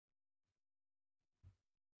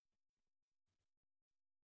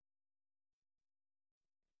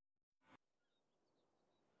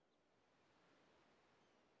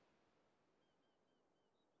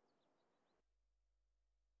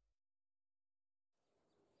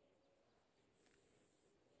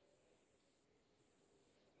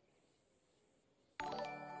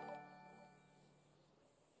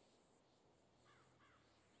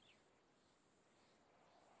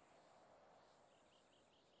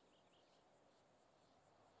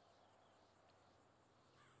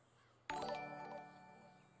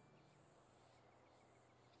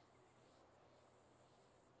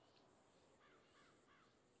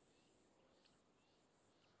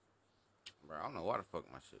bro. I don't know why the fuck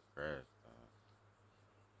my shit crashed.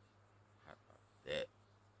 How about that?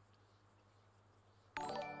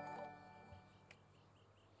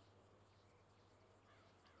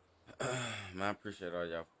 Man, I appreciate all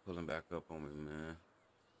y'all for pulling back up on me, man.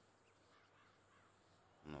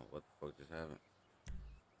 I don't know what the fuck just happened.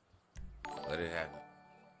 But it happened.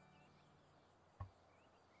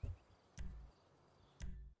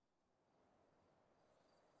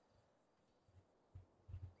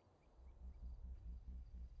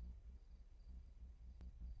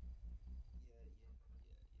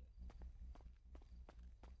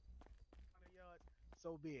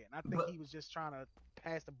 So be it. And I think But he was just trying to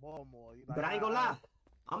pass the ball more. Like, but I ain't gonna lie.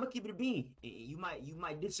 I'm gonna keep it a bean. You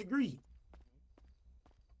might disagree.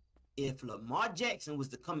 If Lamar Jackson was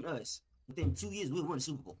to come to us within 2 years, we win the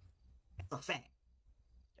Super Bowl. That's a fact.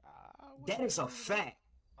 That is a fact.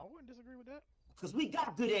 I wouldn't disagree with that. Because we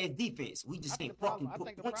got good ass defense. We just can't fucking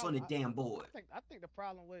put points on the damn board. I think the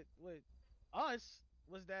problem with us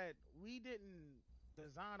was that we didn't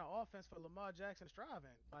design an offense for Lamar Jackson to strive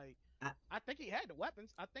in. Like I think he had the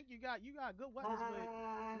weapons. I think you got good weapons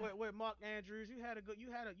with Mark Andrews. You had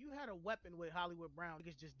a weapon with Hollywood Brown.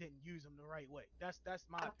 Niggas just didn't use him the right way. That's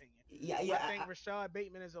my opinion. Yeah. I think Rashad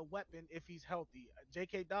Bateman is a weapon if he's healthy.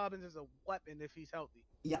 J.K. Dobbins is a weapon if he's healthy.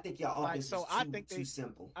 Yeah, I think y'all offense is too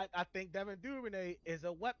simple. I think Devin Duvernay is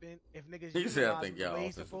a weapon if niggas He said, I think y'all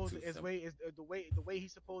offense is the way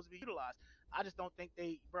he's supposed to be utilized. I just don't think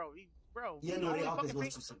they, bro. Yeah, no, the offense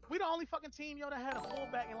was too simple. We the only fucking team, yo, that had a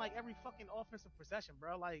fullback in like every fucking offensive possession,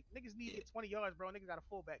 bro. Like niggas need to get 20 yards, bro. Niggas got a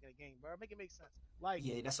fullback in the game, bro. Make it make sense. Like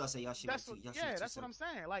yeah, that's why I say y'all shit. That's what I'm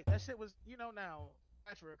saying. Like that shit was, now.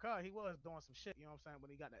 Patrick Ricard, he was doing some shit, you know what I'm saying,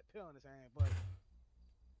 when he got that pill in his hand. But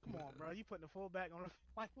come on, bro, you putting the fullback on the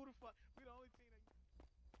like who the fuck? We the only team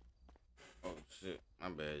that. Oh shit, my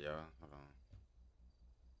bad, y'all. Hold on.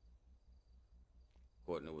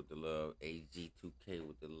 Courtney with the love, AG2K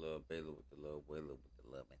with the love, Baylor with the love, Whaler with the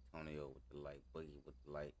love, Antonio with the light, Boogie with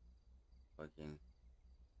the light, fucking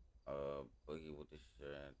Boogie with the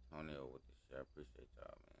share, Antonio with the share. I appreciate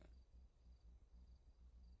y'all, man.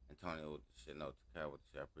 Antonio with the shit, no, Takai with the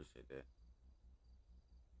shit. I appreciate that.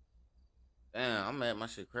 Damn, I'm mad my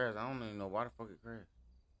shit crashed. I don't even know why the fuck it crashed.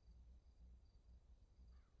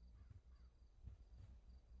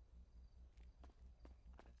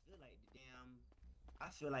 I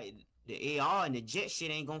feel like the AR and the jet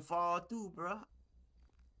shit ain't gonna fall through, bro.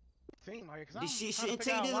 Team, like, this shit shouldn't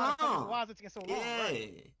take this long. Why is it taking so long? Yeah.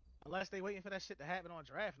 Right? Unless they waiting for that shit to happen on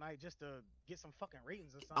draft night just to get some fucking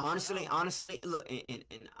ratings or something. Honestly, look,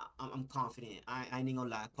 and I'm confident. I ain't gonna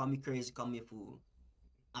lie. Call me crazy, call me a fool.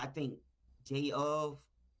 I think the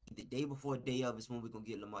day before day of is when we're gonna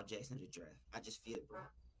get Lamar Jackson to draft. I just feel it, bro.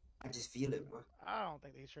 I don't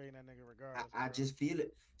think they trading that nigga regardless. I just feel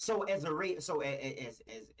it. So as Ravens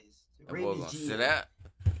GM,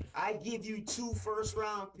 I give you 2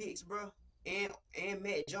 first-round picks, bro, and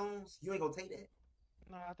Matt Jones. You ain't gonna take that?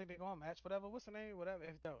 No, I think they're gonna match whatever. What's the name? Whatever.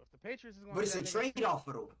 If the Patriots is gonna. But it's a trade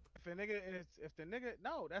offer though. If the nigga,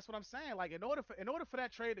 no, that's what I'm saying. Like in order for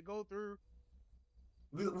that trade to go through.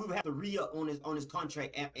 We would have to re-up on his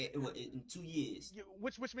contract in 2 years.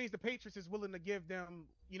 Which means the Patriots is willing to give them,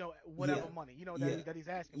 whatever money, that he's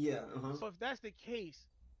asking for. So if that's the case,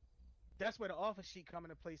 that's where the offer sheet come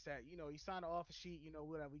into place at. You sign the offer sheet,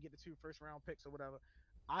 whatever, we get the 2 first-round picks or whatever.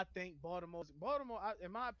 I think Baltimore,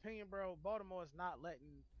 in my opinion, bro, Baltimore is not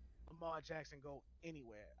letting Lamar Jackson go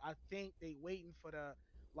anywhere. I think they waiting for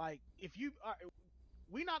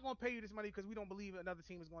we're not going to pay you this money because we don't believe another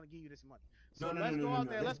team is going to give you this money. So let's go out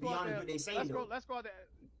there. Let's go out there. Let's go out there.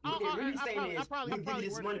 What they're really saying is, we'll give you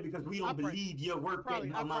this money because we don't believe you're worth that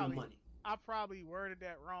amount of money. I probably worded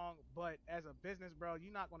that wrong, but as a business, bro,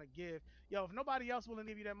 you're not going to give. Yo, if nobody else willing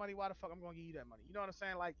to give you that money, why the fuck I'm going to give you that money? You know what I'm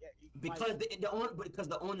saying? Because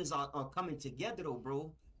the owners are coming together, though,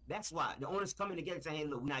 bro. That's why the owners coming together saying, "Hey,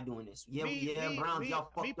 look, we're not doing this." Browns, y'all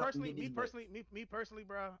fucked up. Me personally,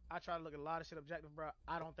 bro. I try to look at a lot of shit objective, bro.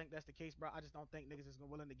 I don't think that's the case, bro. I just don't think niggas is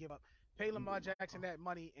willing to pay Lamar Jackson that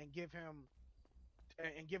money and give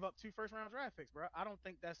up 2 first-round draft picks, bro. I don't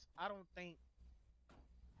think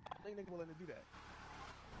niggas willing to do that.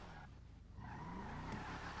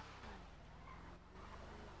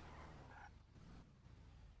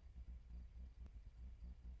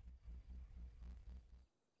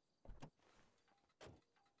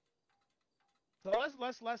 So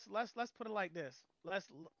let's put it like this. Let's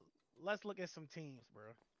look at some teams,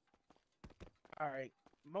 bro. All right.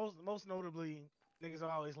 Most notably, niggas are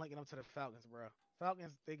always linking up to the Falcons, bro.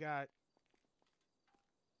 Falcons, they got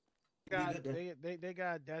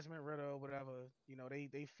Desmond Ritter or whatever.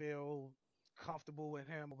 They feel comfortable with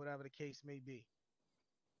him or whatever the case may be.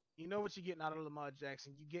 You know what you're getting out of Lamar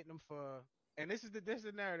Jackson. You're getting him for, and this is the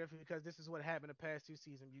narrative because this is what happened the past 2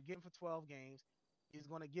 seasons. You get him for 12 games. He's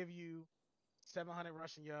going to give you 700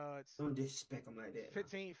 rushing yards. Don't disrespect him like that.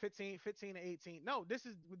 15 to 18. No, this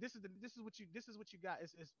is what you got.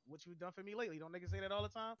 It's what you've done for me lately. Don't niggas say that all the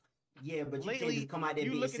time? Yeah, but you can't just come out there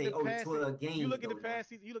and say, 12 games. You look at the past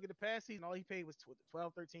season. You look at the past season. All he paid was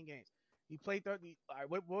 12, 13 games. He played 30. All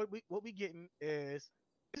right, what we getting is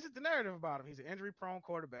this is the narrative about him. He's an injury-prone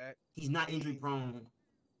quarterback. He's not injury-prone.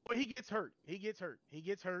 But he gets hurt.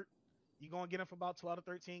 You're gonna get him for about 12 to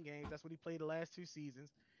 13 games. That's what he played the last 2 seasons.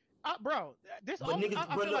 Bro, I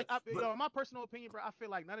feel like, in my personal opinion, bro, I feel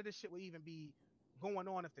like none of this shit would even be going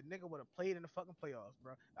on if the nigga would have played in the fucking playoffs,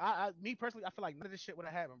 bro. Me personally, I feel like none of this shit would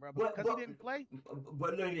have happened, bro. But because he didn't play.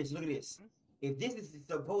 But look at this. Mm-hmm. If this is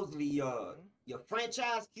supposedly your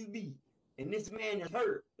franchise QB, and this man is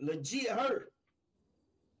hurt, legit hurt,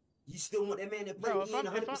 you still want that man to play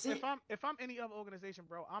 100%? If I'm any other organization,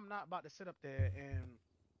 bro, I'm not about to sit up there and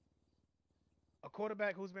a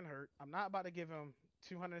quarterback who's been hurt. I'm not about to give him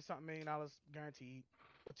 $200-something million guaranteed.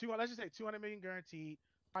 Let's just say $200 million guaranteed.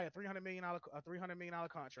 Probably a $300 million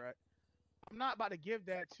contract. I'm not about to give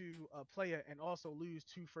that to a player and also lose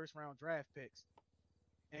 2 first-round draft picks,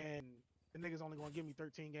 and the nigga's only gonna give me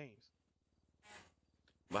 13 games.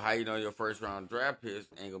 But how you know your first-round draft picks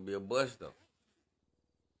ain't gonna be a bust though?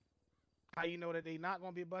 How you know that they not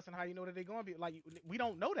gonna be a bust, and how you know that they gonna be like? We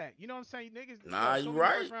don't know that. You know what I'm saying, niggas? Nah, you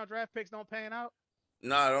right. First-round draft picks don't pan out.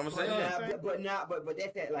 Nah, what I'm saying. But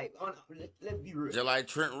that's that. Like, let's be real. Just like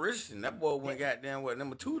Trent Richardson, that boy went goddamn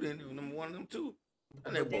number 2 then, number 1, number 2.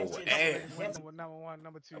 And that boy was ass. Number 1,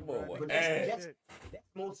 number 2. That boy was ass. That's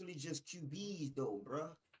mostly just QBs though, bro.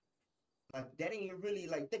 Like that ain't really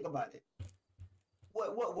like, think about it.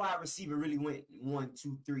 What wide receiver really went 1,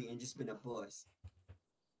 2, 3 and just been a bust?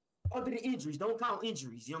 Other than injuries, don't count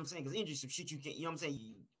injuries. You know what I'm saying? Because injuries, some shit you can't. You know what I'm saying?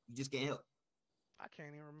 You just can't help. I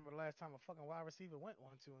can't even remember the last time a fucking wide receiver went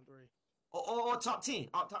 1, 2, and 3. Or top 10.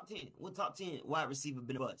 Top 10. What top 10 wide receiver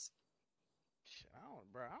been a bust? Shit, I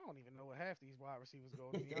don't even know what half these wide receivers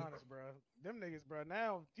go, to be honest, bro. Them niggas, bro.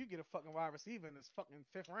 Now you get a fucking wide receiver in this fucking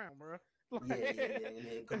 5th round, bro. Like,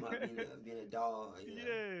 yeah. Come out being a dog. You know?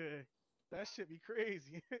 Yeah, that shit be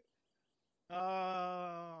crazy.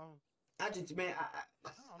 I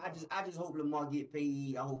just hope Lamar get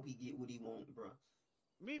paid. I hope he get what he want, bro.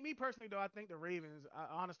 Me personally though, I think the Ravens.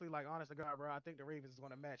 Honest to God, bro, I think the Ravens is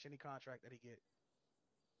gonna match any contract that he get.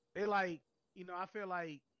 They like, I feel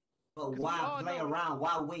like. But why play around?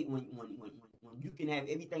 Why wait when you can have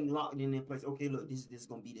everything locked in place? Okay, look, this is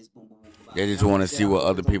gonna be this boom boom boom. They just want to see what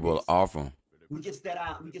other people offer. We can set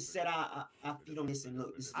our feet on this and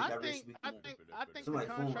look. This is the direction I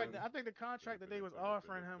think the contract that they was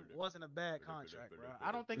offering him wasn't a bad contract, bro.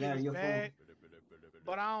 I don't think it was bad,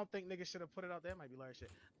 but I don't think niggas should have put it out there. It might be large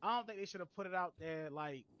shit. I don't think they should have put it out there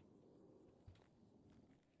like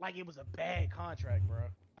it was a bad contract, bro.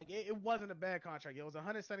 Like it wasn't a bad contract. It was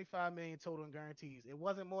 $175 million total in guarantees. It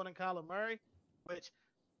wasn't more than Kyler Murray, which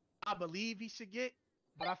I believe he should get.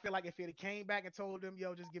 But I feel like if it came back and told them,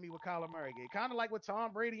 yo, just give me what Kyler Murray get. Kind of like what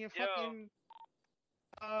Tom Brady and fucking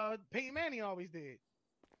Peyton Manning always did.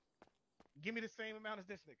 Give me the same amount as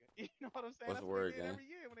this nigga. You know what I'm saying? What's the word, gang?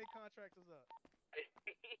 Every year when their contract was up.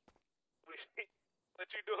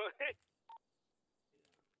 What you doing?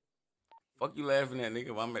 Fuck you laughing at,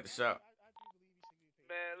 nigga, if I'm at the shop. I do believe he should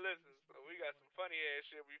be paid. Man, listen, we got some funny ass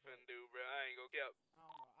shit we finna do, bro. I ain't gonna cap.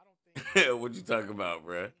 I don't think. What you talking about,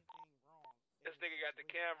 bro? This nigga got the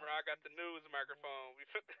camera, I got the news microphone.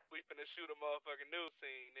 We finna shoot a motherfucking news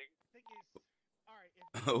scene, nigga.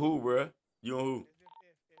 Who, bro? You and who?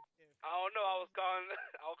 I don't know. I was calling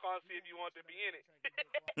to see if you wanted to be in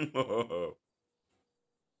it.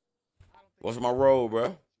 What's my role,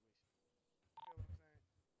 bro?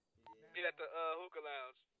 Get at the hookah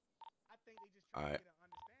lounge. I think they just try to get an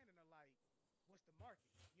understanding of like what's the market.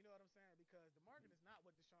 You know what I'm saying? Because the market is not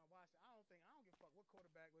what Deshaun Watson. I don't give a fuck what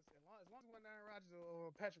quarterback was. As long as it wasn't Aaron Rodgers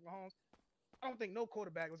or Patrick Mahomes, I don't think no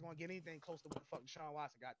quarterback was gonna get anything close to what the fuck Deshaun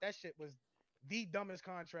Watson got. That shit was the dumbest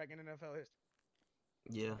contract in NFL history.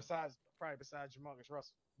 Yeah. Besides Jamarcus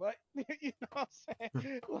Russell. But you know what I'm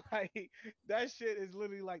saying? Like that shit is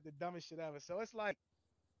literally like the dumbest shit ever. So it's like,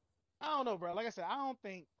 I don't know, bro. Like I said, I don't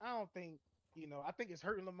think, I think it's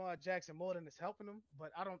hurting Lamar Jackson more than it's helping him.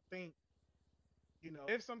 But I don't think,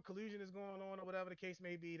 if some collusion is going on or whatever the case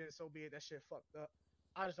may be, then so be it. That shit fucked up.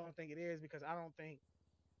 I just don't think it is because I don't think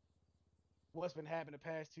what's been happening the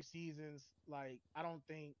past 2 seasons, like, I don't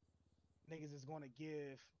think niggas is going to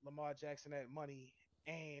give Lamar Jackson that money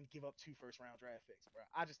and give up 2 first-round draft picks, bro.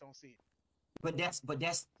 I just don't see it. But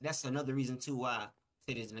that's another reason too why I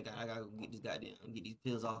say this, nigga. I gotta get these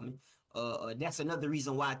pills off me. That's another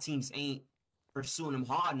reason why teams ain't pursuing them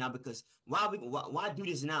hard now, because why do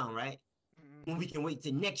this now, right? When we can wait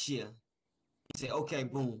till next year. You say, okay,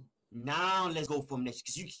 boom. Now let's go for them next year,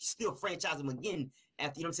 because you can still franchise them again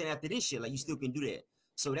after, you know what I'm saying, after this year. Like, you still can do that.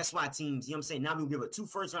 So that's why teams, you know what I'm saying, now we give up 2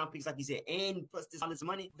 first-round picks, like you said, and plus all this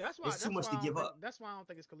money. It's too much to give up. That's why I don't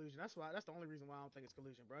think it's collusion. That's the only reason why I don't think it's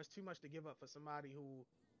collusion, bro. It's too much to give up for somebody who,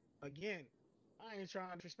 again, I ain't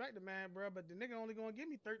trying to disrespect the man, bro, but the nigga only gonna give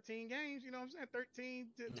me 13 games. You know what I'm saying? 13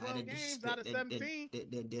 to 12 games out of 17.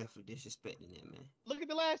 They're definitely disrespecting that, man. Look at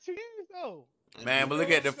the last 2 years, though. Man, but look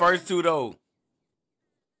at the first 2 though.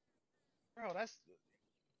 Bro,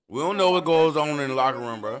 we don't know what goes on in the locker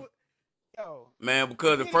room, bro. Yo, man,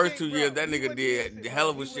 because the first 2 years, that nigga did hell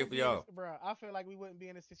of a shit for y'all. Bro, I feel like we wouldn't be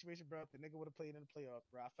in this situation, bro, if the nigga would have played in the playoffs,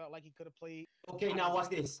 bro. I felt like he could have played. Okay, now watch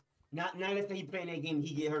this. Now let's say he playing that game,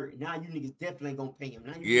 he get hurt. Now you niggas definitely ain't gonna pay him.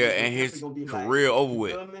 Now and his career over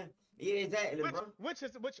with. Yeah, exactly, bro.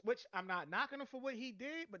 Which I'm not knocking him for what he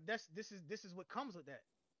did, but this is what comes with that.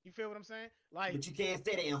 You feel what I'm saying? Like, but you can't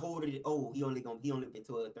say that and hold it. Oh, he only been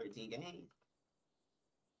 12, 13 games.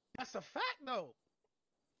 That's a fact, though.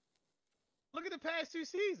 Look at the past 2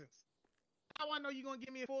 seasons. How I know you're gonna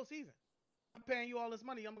give me a full season? I'm paying you all this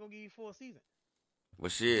money. I'm gonna give you a full season. Well,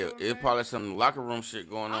 shit, it's probably some locker room shit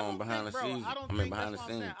going on behind the scenes. Behind the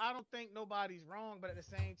scenes. I don't think nobody's wrong, but at the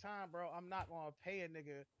same time, bro, I'm not gonna pay a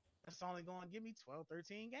nigga that's only gonna give me 12,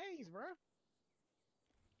 13 games, bro.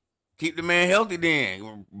 Keep the man healthy,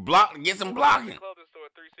 then. Get some blocking.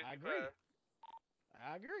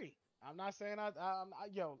 I agree. I'm not saying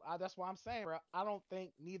that's why I'm saying, bro. I don't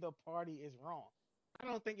think neither party is wrong. I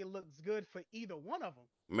don't think it looks good for either one of them.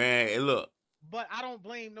 Man, look. But I don't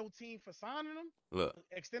blame no team for signing him. Look,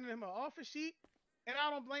 extending him an offer sheet, and I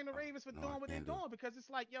don't blame the Ravens for doing what they're doing, because it's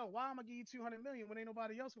like, yo, why am I give you $200 million when ain't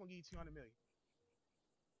nobody else gonna give you $200 million?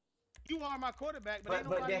 You are my quarterback, but ain't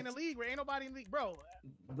nobody in the league. Ain't nobody in the league, bro.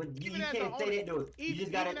 But you can't say that, though.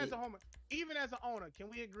 Even as an owner, can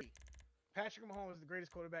we agree? Patrick Mahomes is the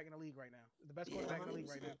greatest quarterback in the league right now. The best quarterback in the league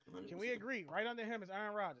right now. 100%. Can we agree? Right under him is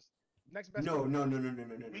Aaron Rodgers. Next best. No.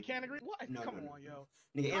 We can't agree. What? No, Come on, yo.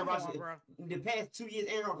 Nigga, Aaron Rodgers. The past 2 years,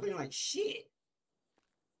 Aaron Rodgers playing like shit.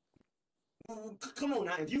 Come on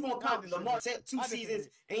now. If you gonna count Lamar, 2 seasons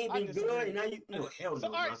ain't been good, and now you hell no. So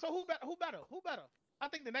all right. So who better? I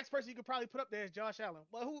think the next person you could probably put up there is Josh Allen.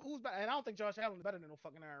 Well, who's better? And I don't think Josh Allen is better than no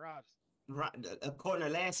fucking Aaron Rodgers. Right. According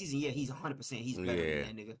to last season, yeah, he's 100%. He's better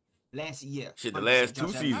than that nigga. Last year. Shit, the last 2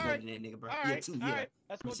 seasons. All right. All right.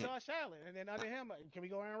 Let's go Josh Allen. And then under him, can we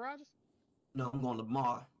go Aaron Rodgers? No, I'm going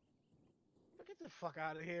Lamar. Get the fuck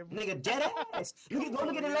out of here, bro. Nigga, dead ass.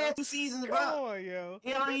 Look at the last 2 seasons, bro. Come on, yo.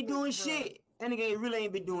 He ain't doing shit. That nigga really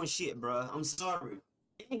ain't been doing shit, bro. I'm sorry.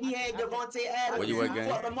 He had Devontae Adams. What you again?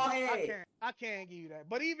 I can't give you that.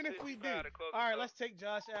 But even if we do, all right, let's take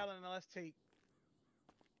Josh Allen and let's take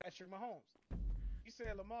Patrick Mahomes. You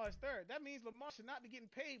said Lamar is third. That means Lamar should not be getting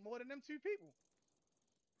paid more than them 2 people.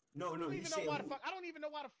 No. I don't even know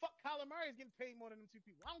why the fuck Kyler Murray is getting paid more than them 2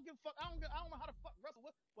 people. I don't give a fuck. I don't know how the fuck Russell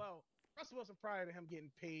Wilson. Well, Russell Wilson, prior to him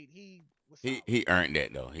getting paid, he was solid. He earned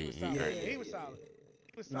that though. He earned that. He was solid.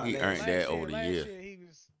 He earned that over the years. He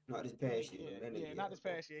was not this past year. Not this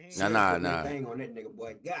past year. Nah. Thing on that nigga,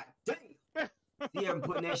 boy. God damn. He haven't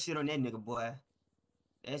putting that shit on that nigga, boy.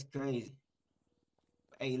 That's crazy.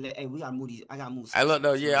 Hey, we gotta move these. I gotta move. Hey, look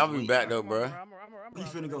though. Yeah, I'll be back though, bro. Where you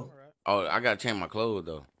finna go? Oh, I gotta change my clothes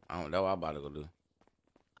though. That's what I'm about to go do.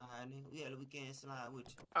 Alright, nigga. Yeah, we can't slide with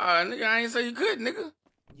you. Alright, nigga. I ain't say you could, nigga.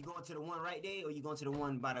 You going to the one right there, or you going to the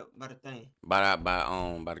one by the thing? By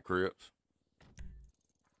the cribs.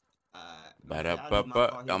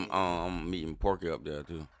 I'm meeting Porky up there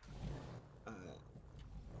too.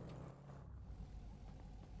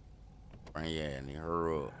 Right, yeah, nigga,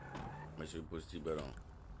 hurry up. Make sure you put your seatbelt on.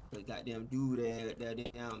 The goddamn dude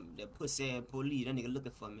that pussy ass police, that nigga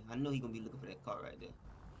looking for me. I know he gonna be looking for that car right there.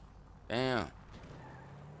 Damn.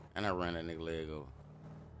 And I ran that nigga leg over.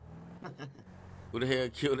 Who the hell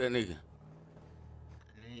killed that nigga?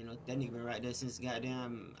 I ain't know that nigga been right there since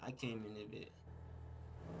goddamn I came in there bit.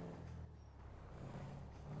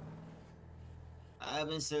 I've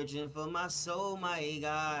been searching for my soul, my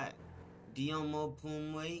God. Diomo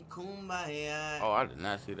Pumwe Kumbaya. Oh, I did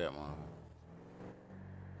not see that one.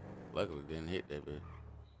 Luckily didn't hit that bitch.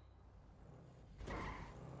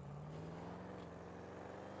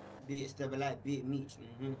 Big step like big meat.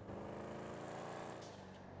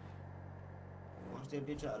 Watch that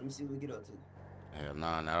bitch out. Let me see what we get up to. Hell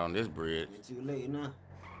nah, not on this bridge. It's too late now.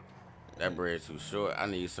 That bridge too short. I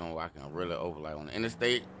need somewhere I can really over, like on the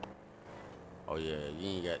interstate. Oh yeah, you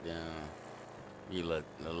ain't got down. You a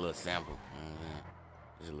little sample.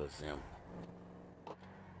 Just a little sample.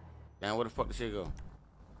 Damn, where the fuck the shit go?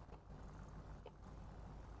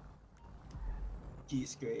 Keep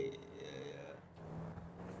straight. Yeah.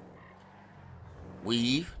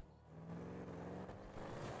 Weave.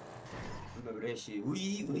 Remember that shit?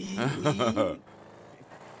 Weave.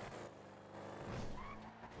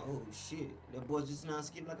 Oh shit! That boy just now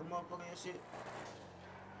skip like a motherfucker and shit.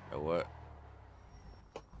 Or what?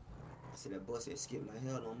 I said that boy said skip like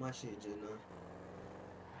hell on my shit just now.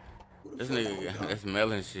 This nigga, that's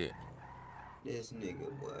melon shit. This nigga,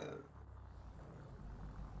 boy.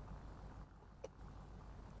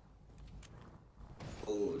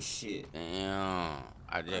 Oh shit. Damn.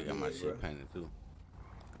 I just got my shit painted too.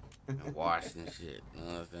 And washed and shit. You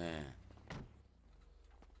know what I'm saying?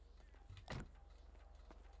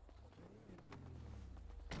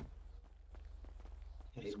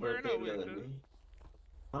 Hey, birthday love, man.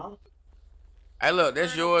 Huh? Hey, look,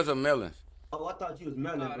 that's yours or Melon's? Oh, I thought you was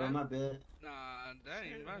Melon, bro. My bad. Nah, that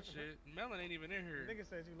ain't my shit. Melon ain't even in here. Nigga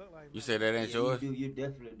says you look like Melon. You said that ain't yours? You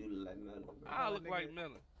definitely do look like Melon, bro. I look like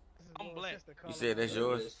Melon. I'm black. You said that's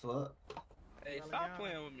yours? Fuck. Hey, stop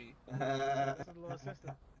playing with me. This is little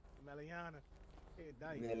sister, Meliana.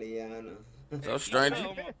 Meliana. So stranger.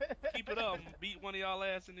 Keep it up. I'm gonna beat one of y'all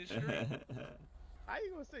ass in this street. How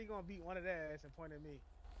you gonna say you gonna beat one of their ass and point at me?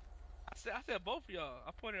 I said both of y'all.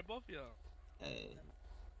 I pointed at both of y'all. Hey.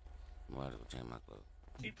 Might as well change my clothes.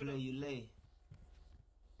 Keep it up. You lay.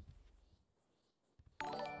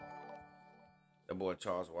 That boy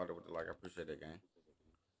Charles Water with the like. I appreciate that game.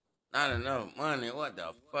 Not enough money. What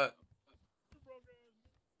the fuck?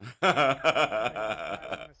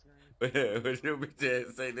 What your bitch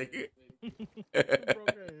ass say, nigga?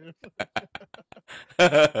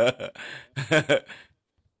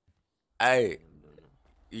 Hey,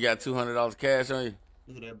 you got $200 cash on you?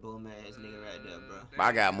 Look at that bum ass nigga right there, bro.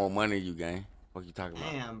 I got more money than you, gang. What you talking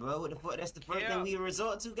about? Damn, bro. What the fuck? That's the first thing we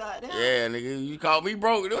resort to, goddamn. Yeah, nigga. You called me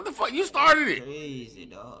broke. What the fuck? You started it. Crazy,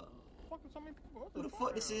 dog. Who the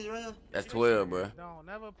fuck this is, bro? That's 12, bro. Don't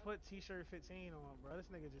never put t-shirt 15 on, bro. This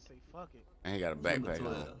nigga just say fuck it. And he got a backpack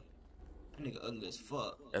on. That nigga ugly as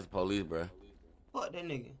fuck. That's the police, bro. Fuck that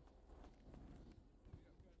nigga.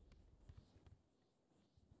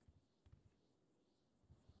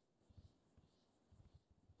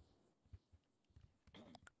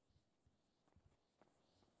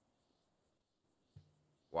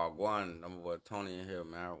 Wagwan, number one, Tony in here,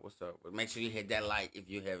 man. What's up? But make sure you hit that like if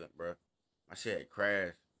you haven't, bro. My shit had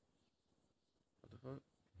crashed. What the fuck?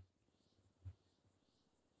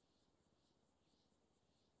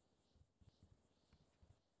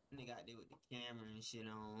 Nigga out there with the camera and shit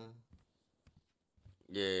on.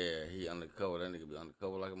 Yeah, he undercover. That nigga be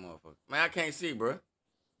undercover like a motherfucker. Man, I can't see, bro.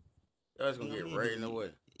 Y'all gonna get right in the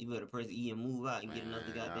way. You better press E and move out and get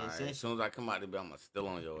another goddamn session. As soon as I come out, I'm still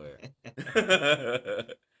on your ass.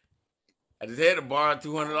 I just had to borrow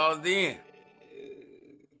 $200 then.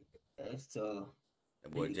 That's tough.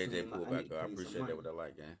 That boy JJ pulled back up. I appreciate that with that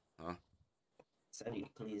light game. Huh? So I need to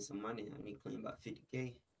clean some money. I need to clean about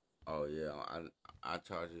 50K. Oh yeah, I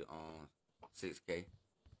charge you on 6K.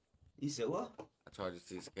 You said what? I charge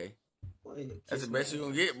you 6K. Boy, that's the best you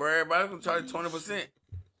gonna get, bro. Everybody's gonna charge you 20%.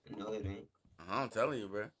 No, it ain't. I'm telling you,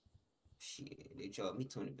 bro. Shit, they charge me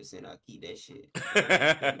 20%. I'll keep that shit.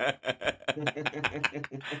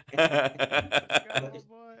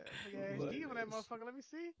 Boy, he on that motherfucker. Let me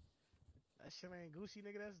see. That shit ain't Gucci,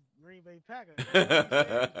 nigga. That's Green Bay Packer.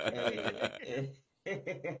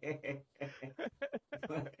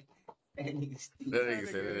 That nigga stupid. That nigga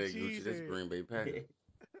said that ain't Gucci. That's Green Bay Packer.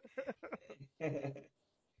 Boy,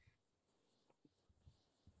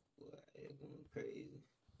 they're going crazy.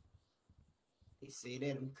 They say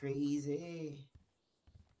that I'm crazy,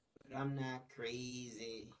 but I'm not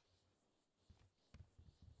crazy.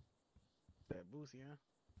 That Boosie, huh?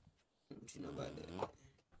 What you know about that?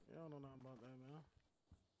 You don't know nothing about that, man.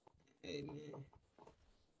 Hey, man.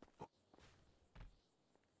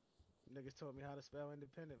 Niggas taught me how to spell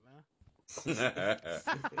independent, man.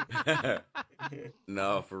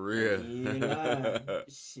 No, for real.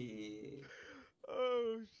 Shit.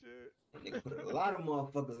 Oh, shit. And they put a lot of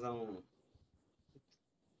motherfuckers on.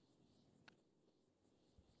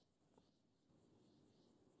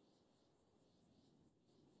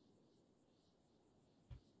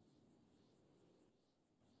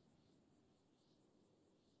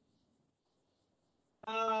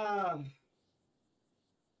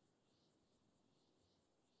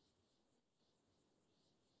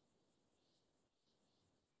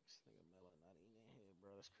 This nigga Melo not even in here,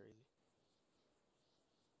 bro. That's crazy.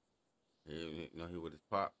 He, you know, he with his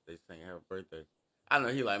pop. They sang happy birthday. I know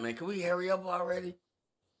he like, man, can we hurry up already?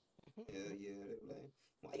 Yeah. Like,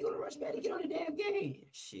 why you gonna rush back to get on the damn game?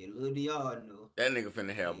 Shit, little do y'all know. That nigga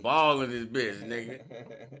finna have ball in his bitch, nigga.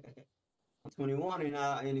 I'm 21 and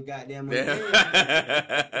I in the goddamn game.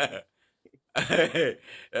 That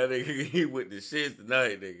nigga, he with the shits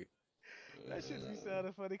tonight, nigga. That shit be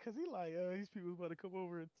sounding funny because he like, these people about to come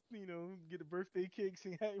over and, you know, get a birthday cake,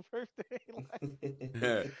 sing happy birthday.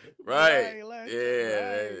 Like, right. Like,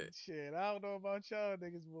 Yeah. Shit, I don't know about y'all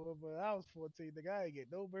niggas, boy, but I was 14. Nigga, I ain't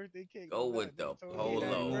get no birthday cake. Go with the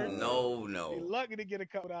polo. No. They lucky to get a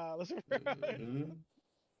couple dollars. Man,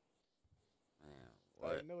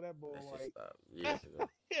 what? I know that boy like. Years ago.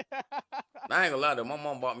 I ain't gonna lie though, my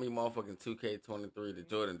mom bought me motherfucking 2K23 the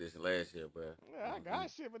Jordan edition last year, bro. Yeah, I got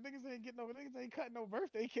shit, but niggas ain't cutting no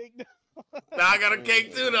birthday cake. Nah, I got a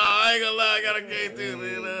cake too though. I ain't gonna lie, I got a cake too, man.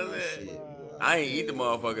 You know what I'm saying? I ain't eat the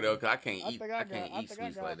motherfucker though, cause I can't eat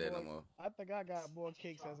sweets like that no more. I think I got more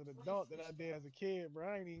cakes as an adult than I did as a kid, bro.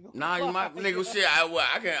 I ain't even. Nah, you might, nigga, shit. I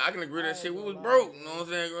can agree that shit. We was broke, you know what I'm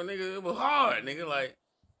saying, girl, nigga? It was hard, nigga. Like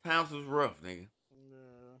times was rough, nigga.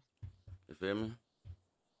 You feel me?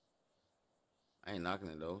 I ain't knocking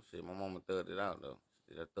it though. Shit, my mama thugged it out though.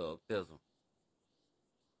 She did that thug thizzle.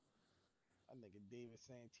 That nigga David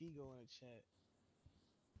Santiago in the chat.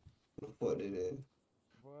 What did it?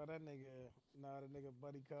 Bro, that nigga, the nigga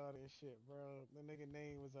Buddy Carter and shit, bro. The nigga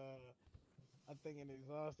name was I think in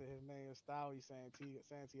Exhausted his name is Stowie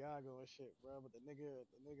Santiago and shit, bro. But the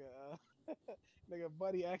nigga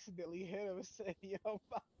Buddy accidentally hit him and said, "Yo,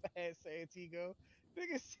 my bad, Santiago."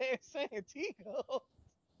 Nigga said Santiago.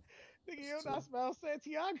 Nigga, you not smell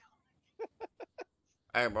Santiago.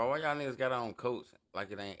 Hey, bro, why y'all niggas got on coats like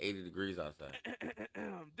it ain't 80 degrees outside?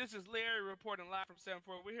 This is Larry reporting live from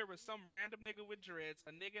 74. We're here with some random nigga with dreads,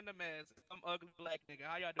 a nigga in a mask, and some ugly black nigga.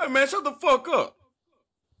 How y'all doing? Hey, man, shut the fuck up.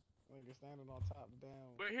 Nigga standing on top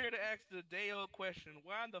down. We're here to ask the day-old question.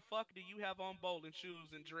 Why in the fuck do you have on bowling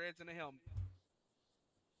shoes and dreads and a helmet?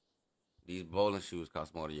 These bowling shoes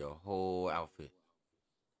cost more than your whole outfit.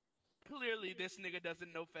 Clearly, this nigga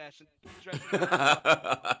doesn't know fashion.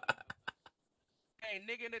 Hey,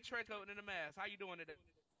 nigga in the trench coat and in the mask. How you doing today?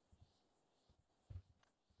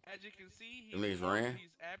 As you can see, he's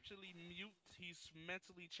actually mute. He's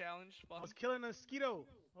mentally challenged. I was killing a mosquito.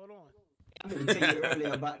 Hold on. I meant to tell you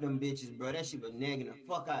earlier about them bitches, bro. That shit was nagging the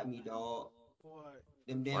fuck out of me, dog. What?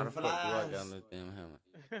 Them damn flies. Why the fuck do I got on this damn helmet?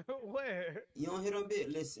 Where? You don't hear them bit?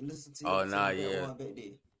 Listen to oh, nah, yeah. Back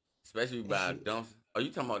there. Especially by dumps. Oh, you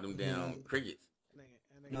talking about them damn crickets?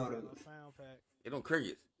 No, them sound pack. They don't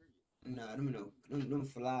crickets. Nah, them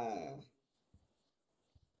flies.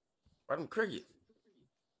 Why them crickets?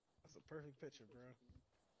 That's a perfect picture, bro.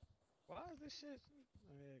 Why is this shit?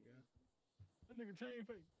 Oh, there you go. That nigga chain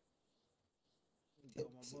fake.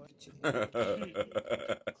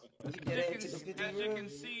 As you can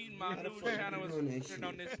see, my news channel is featured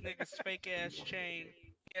on this nigga's fake ass chain.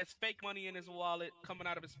 He has fake money in his wallet coming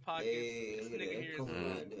out of his pockets. This nigga here is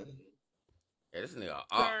yeah, this nigga.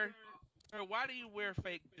 Sir, why do you wear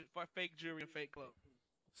fake jewelry and fake clothes?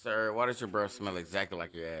 Sir, why does your breath smell exactly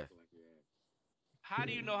like your ass? How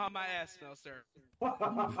do you know how my ass smells, sir?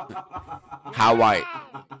 How white?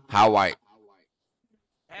 How white?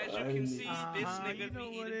 As you can see, this nigga you know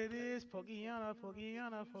be what eating. it is. Pogiana.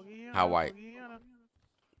 How white?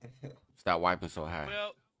 Stop wiping so high.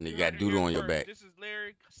 Well, nigga got doodle on your back. This is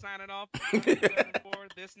Larry signing off.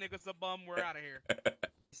 This nigga's a bum. We're out of here.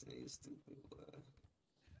 This nigga's stupid, boy.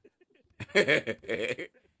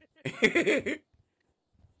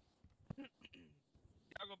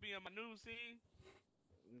 Y'all gonna be in my news scene?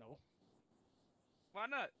 No. Why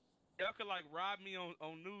not? Y'all could like rob me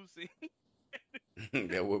on news scene.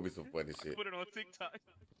 That would be some funny shit. Put it on TikTok.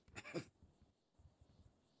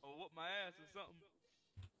 Or whoop my ass or something.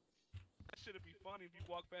 That shit'd be funny if you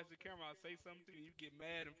walk past the camera, I say something to you, and you get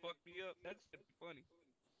mad and fuck me up. That shit'd be funny.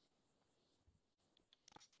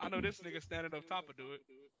 I know this nigga standing up top will do it.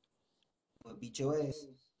 I'll beat your ass.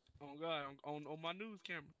 Oh God, on my news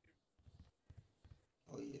camera.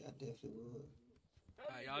 Oh yeah, I definitely would.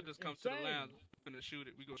 Alright, y'all just come to the lounge. We're gonna shoot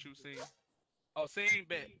it. We gonna shoot scene. Oh, scene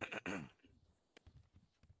bet.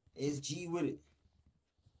 It's G with it.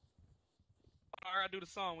 Alright, I do the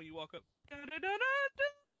song when you walk up.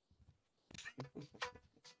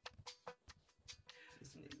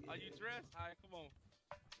 Are you dressed? Alright, come on.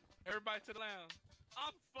 Everybody to the lounge.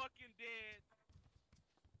 I'm fucking dead.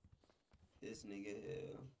 This nigga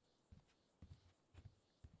hell.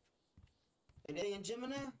 And they in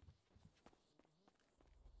Gemini?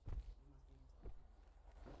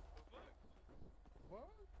 What?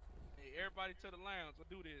 Hey, everybody to the lounge. Let's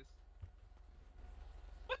do this.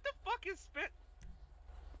 fucking spent.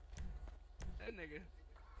 That nigga.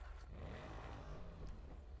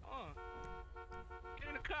 Get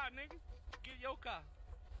in the car, nigga. Get your car.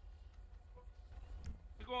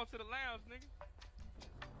 We going to the lounge, nigga.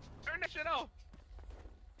 Turn that shit off.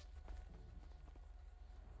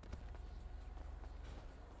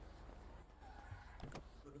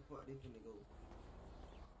 Where the fuck they finna go?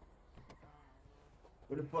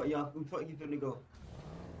 Where the fuck y'all? Where the fuck you finna go?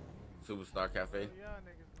 Superstar Cafe. Y'all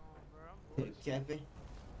niggas going, bro. To the cafe?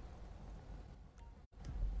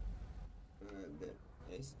 Alright, bet.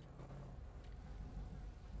 Nice.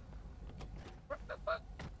 What the fuck?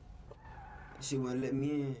 She wouldn't let me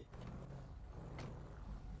in.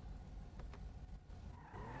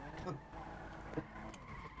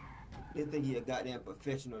 They think he a goddamn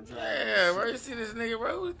professional driver. Yeah, bro. You see this nigga,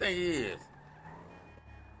 bro? Who you think he is?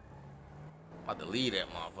 About to leave that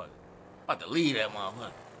motherfucker. About to leave that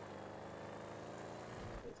motherfucker.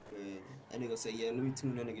 That's crazy. That nigga say, yeah, let me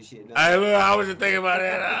tune that nigga shit down. Hey, look, I was just thinking about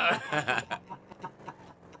that.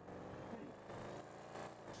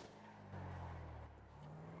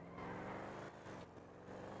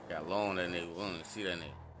 Got long that nigga. We don't see that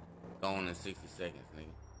nigga. Gone in 60 seconds,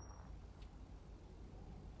 nigga.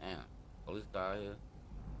 Damn. Police car here.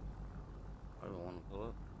 I don't want to pull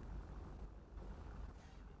up.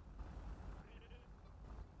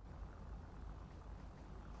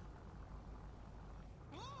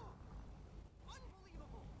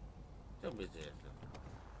 Your bitch ass up.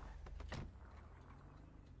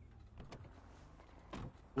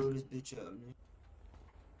 Blow this bitch up, man.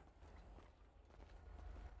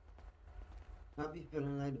 I be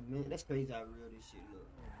feeling like the man. That's crazy how real this shit look.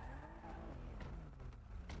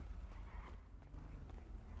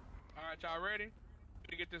 Alright, y'all ready?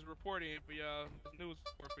 To get this report in for y'all. This news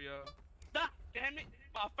report for y'all. Stop! Damn it!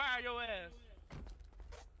 I'll fire your ass.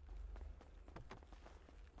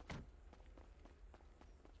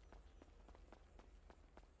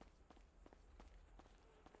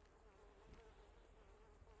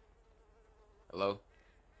 Hello?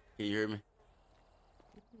 Can you hear me?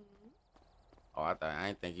 Oh, I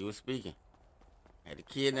ain't think you was speaking. I had to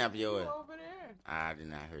kidnap your ass. Over there. I did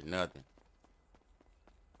not hear nothing.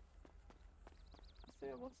 I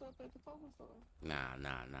said, what's up at the focus store? Nah,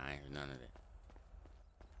 I ain't heard none of that.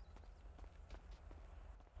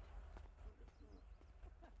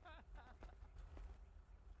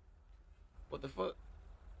 What the fuck?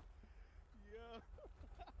 Yo.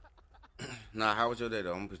 Nah, how was your day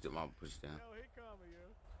though? I'm gonna push it down. Yo, he coming, yo.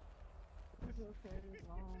 It's okay.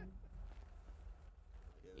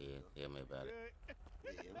 Yeah, tell me about it.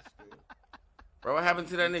 Yeah, I'm scared. Bro, what happened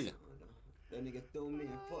to that nigga? That nigga threw me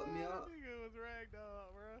and fucked me up. That nigga was ragged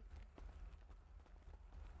up, bro.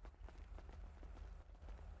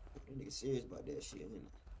 That nigga serious about that shit, ain't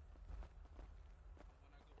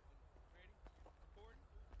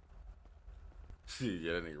it?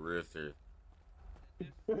 Yeah, that nigga real serious.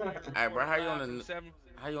 Hey, bro, how you on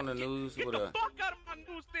the news with Get the a? fuck out of my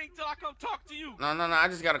news thing till I come talk to you. No, I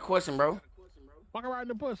just got a question, bro. Fucking right in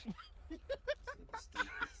the pussy.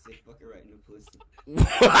 Say fucking right in the pussy. You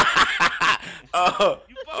fucking up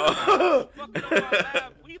our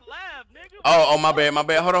lab. We lab, nigga. Oh, my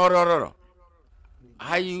bad. Hold on.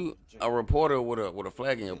 How you a reporter with a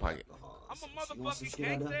flag in your pocket? I'm a motherfucking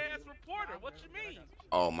gangsta-ass reporter. What you mean?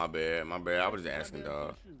 Oh, my bad. I was just asking,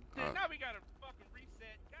 dog. Yeah, now we gotta fucking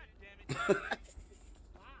reset. God damn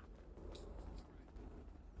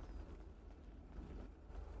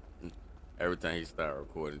it. Every time he start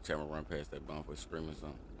recording, Chandler run past that bumper screaming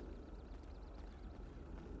something.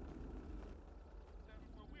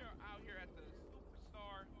 We are out here at the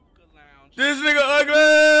Superstar Hookah Lounge. This nigga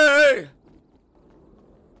ugly!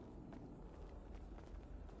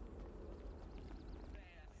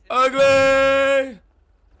 Ugly!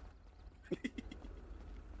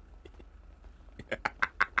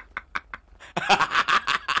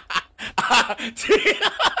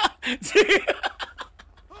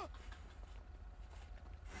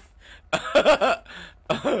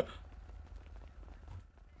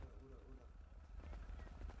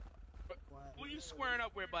 Who you squaring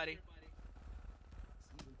up with, buddy?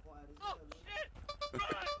 Oh, shit!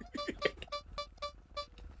 Run!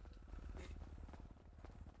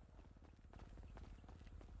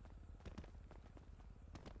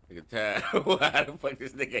 Nigga tired. Why the fuck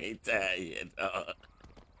this nigga ain't tired yet, dog?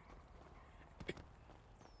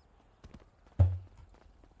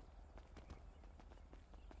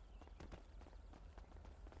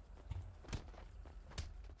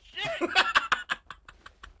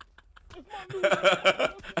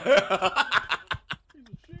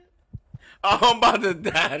 Oh, I'm about to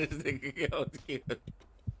die. This nigga goes kill.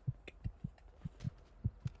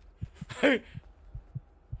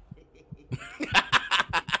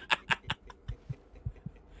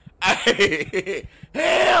 Hey,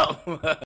 help!